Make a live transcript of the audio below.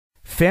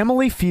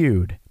Family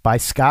Feud by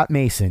Scott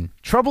Mason.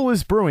 Trouble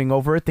is brewing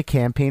over at the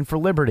Campaign for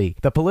Liberty,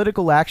 the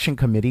political action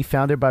committee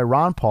founded by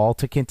Ron Paul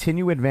to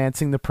continue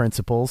advancing the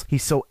principles he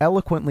so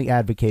eloquently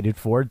advocated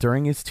for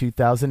during his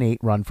 2008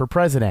 run for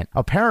president.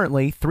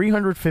 Apparently,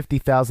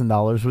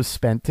 $350,000 was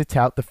spent to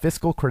tout the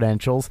fiscal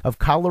credentials of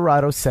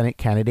Colorado Senate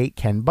candidate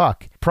Ken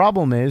Buck.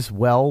 Problem is,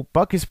 well,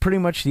 Buck is pretty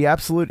much the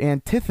absolute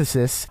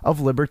antithesis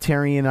of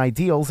libertarian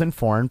ideals and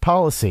foreign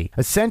policy.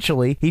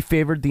 Essentially, he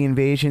favored the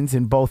invasions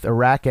in both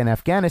Iraq and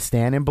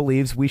Afghanistan and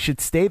believes we should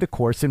stay the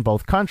course in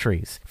both countries.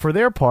 For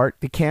their part,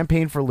 the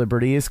Campaign for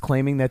Liberty is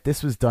claiming that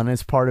this was done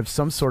as part of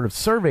some sort of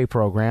survey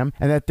program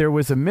and that there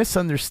was a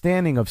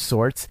misunderstanding of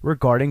sorts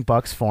regarding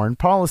Buck's foreign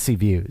policy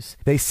views.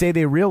 They say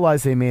they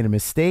realize they made a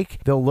mistake,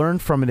 they'll learn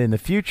from it in the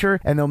future,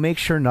 and they'll make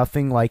sure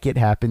nothing like it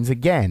happens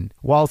again.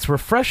 While it's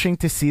refreshing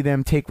to see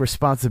them take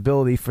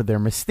responsibility for their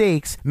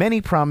mistakes, many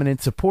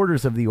prominent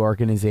supporters of the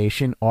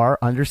organization are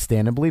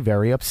understandably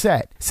very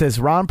upset. Says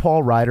Ron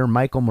Paul writer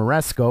Michael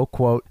Moresco,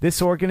 quote,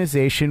 "This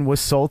organization was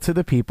sold to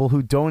the people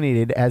who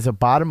donated as a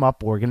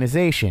bottom-up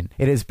organization.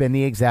 It has been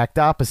the exact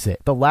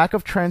opposite. The lack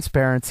of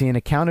transparency and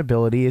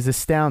accountability is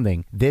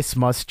astounding. This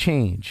must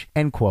change."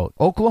 End quote.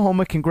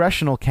 Oklahoma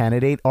congressional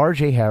candidate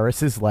R.J.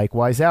 Harris is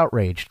likewise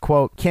outraged.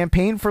 Quote,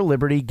 "Campaign for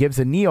Liberty gives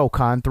a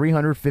neocon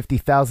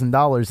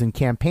 $350,000 in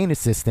campaign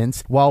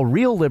assistance, while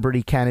real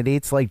Liberty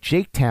candidates like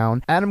Jake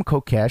Town, Adam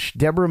Kokesh,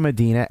 Deborah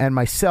Medina, and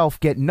myself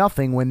get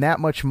nothing when that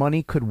much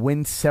money could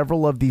win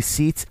several of these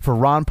seats for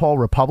Ron Paul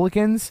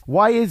Republicans.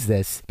 Why is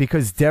this?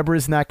 Because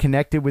Deborah's not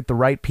connected with the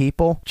right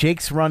people?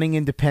 Jake's running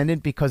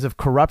independent because of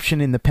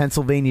corruption in the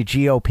Pennsylvania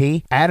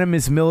GOP? Adam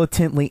is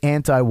militantly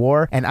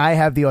anti-war, and I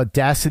have the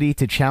audacity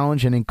to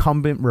challenge an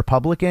incumbent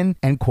Republican?"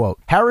 End quote.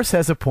 Harris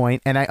has a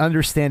point, and I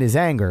understand his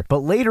anger,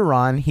 but later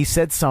on, he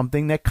said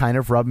something that kind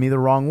of rubbed me the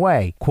wrong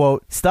way.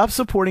 Quote, "Stop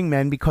supporting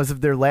men because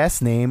of their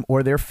last name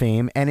or their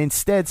fame, and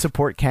instead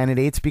support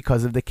candidates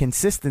because of the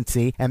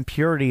consistency and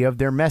purity of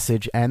their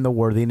message and the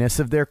worthiness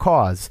of their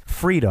cause.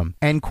 Freedom."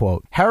 End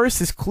quote.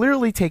 Harris is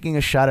clearly taking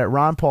a shot at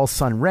Ron Paul's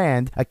son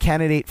Rand, a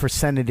candidate for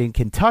Senate in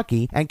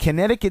Kentucky, and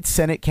Connecticut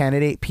Senate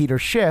candidate Peter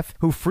Schiff,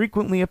 who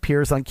frequently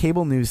appears on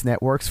cable news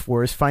networks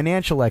for his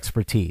financial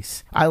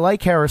expertise. I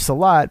like Harris a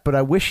lot, but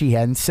I wish he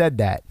hadn't said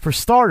that. For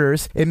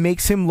starters, it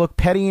makes him look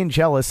petty and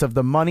jealous of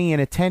the money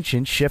and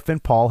attention Schiff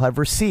and Paul have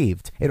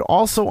received. It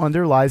also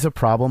underlies a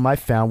problem I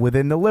found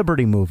within the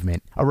Liberty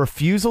movement, a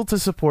refusal to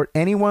support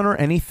anyone or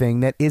anything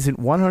that isn't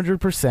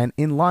 100%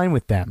 in line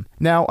with them.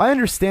 Now, I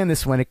understand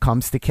this when it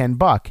comes to Ken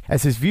Buck,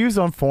 as his views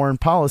on foreign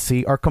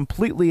policy are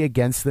completely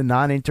against the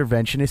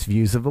non-interventionist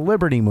views of the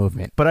Liberty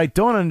movement, but I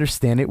don't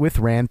understand it with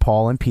Rand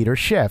Paul and Peter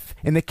Schiff.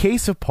 In the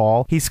case of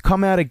Paul, he's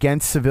come out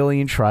against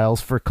civilian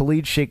trials for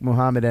Khalid Sheikh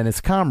Mohammed and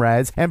his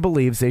comrades and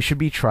believes they should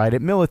be tried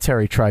at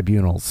military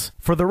tribunals.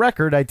 For the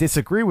record, I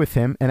disagree with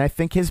him and I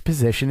think his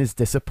position is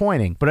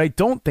disappointing, but I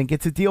don't think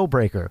it's a deal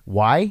breaker.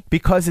 Why?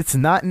 Because it's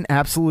not an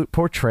absolute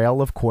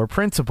portrayal of core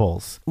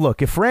principles.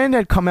 Look, if Rand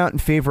had come out in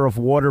favor of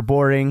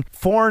waterboarding,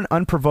 foreign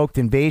unprovoked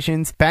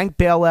invasions, bank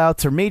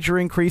bailouts, or major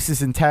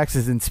increases in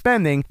taxes and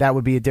spending, that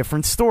would be a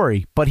different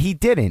story, but he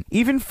didn't.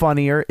 Even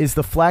funnier is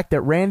the flack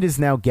that Rand is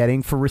now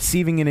getting for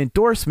receiving an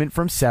endorsement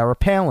from Sarah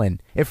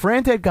Palin. If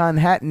Rand had gone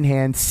hat in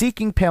hand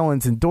seeking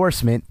Palin's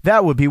endorsement,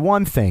 that would be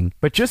one thing,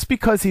 but just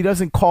because he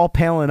doesn't call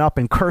Palin up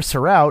and curse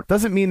her out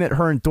doesn't mean that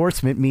her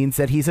endorsement means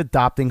that he's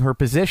adopting her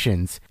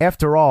positions.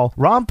 After all,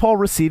 Ron Paul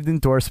received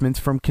endorsements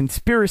from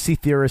conspiracy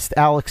theorist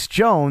Alex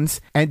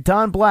Jones and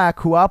Don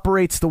Black, who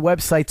operates the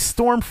website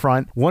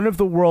Stormfront, one of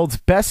the world's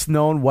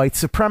best-known white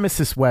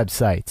supremacist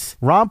websites.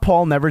 Ron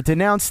Paul never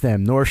denounced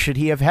them, nor should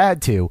he have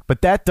had to,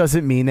 but that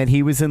doesn't mean that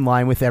he was in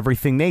line with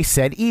everything they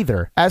said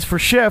either. As for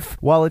Schiff,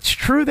 while it's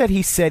true that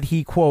he said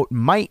he, quote,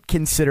 might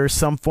consider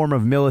some form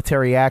of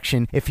military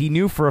action if he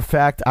knew for a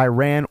fact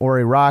Iran or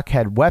Iraq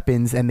had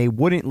weapons and they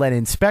wouldn't let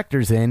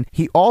inspectors in,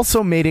 he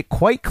also made it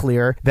quite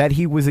clear that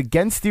he was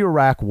against the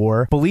Iraq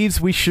war,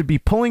 believes we should be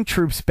pulling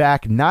troops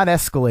back, not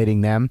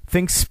escalating them,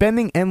 thinks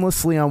spending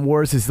endlessly on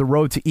wars is the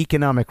road to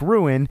economic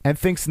ruin, and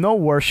thinks no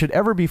war should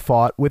ever be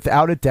fought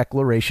without a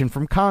declaration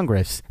from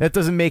Congress. That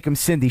doesn't make him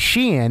Cindy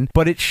Sheehan,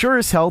 but it sure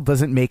as hell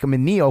doesn't make him a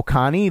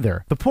neocon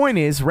either. The point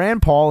is,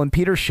 Rand Paul and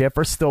Peter Schiff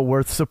are still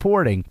worth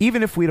supporting,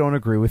 even if we don't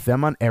agree with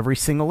them on every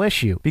single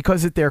issue,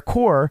 because at their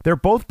core, they're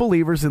both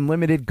believers in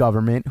limited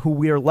government who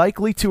we are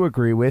likely to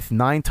agree with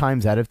 9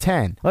 times out of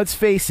 10. Let's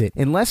face it,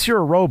 unless you're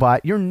a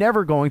robot, you're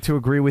never going to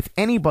agree with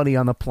anybody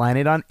on the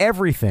planet on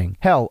everything.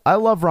 Hell, I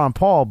love Ron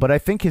Paul, but I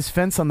think his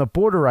fence on the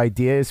border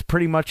idea is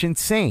pretty much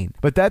insane.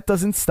 But that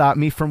doesn't stop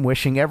me from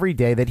wishing every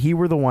day that he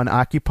were the one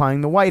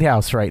occupying the White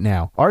House right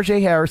now.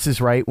 RJ Harris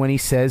is right when he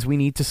says we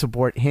need to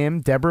support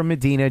him, Deborah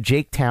Medina,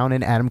 Jake Town,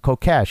 and Adam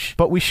Kokesh.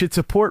 But we should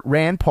support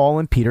Rand Paul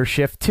and Peter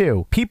Schiff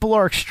too. People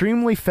are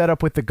extremely fed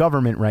up with the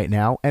government right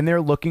now, and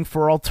they're looking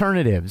for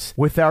alternatives.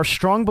 With our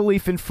strong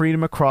belief in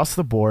freedom across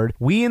the board,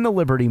 we in the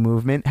Liberty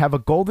Movement have a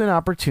golden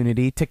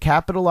opportunity to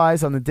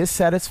capitalize on the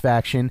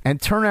dissatisfaction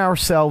and turn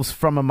ourselves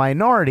from a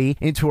minority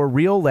into a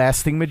real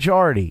lasting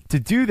majority. To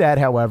do that,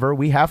 however,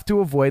 we have to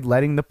avoid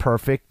letting the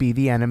perfect be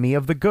the enemy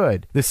of the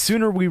good. The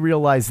sooner we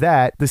realize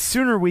that, the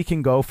sooner we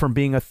can go from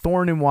being a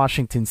thorn in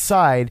Washington's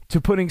side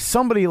to putting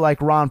somebody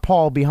like Ron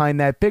Paul behind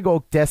that big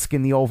oak desk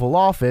in the Oval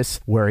Office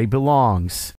where he belongs.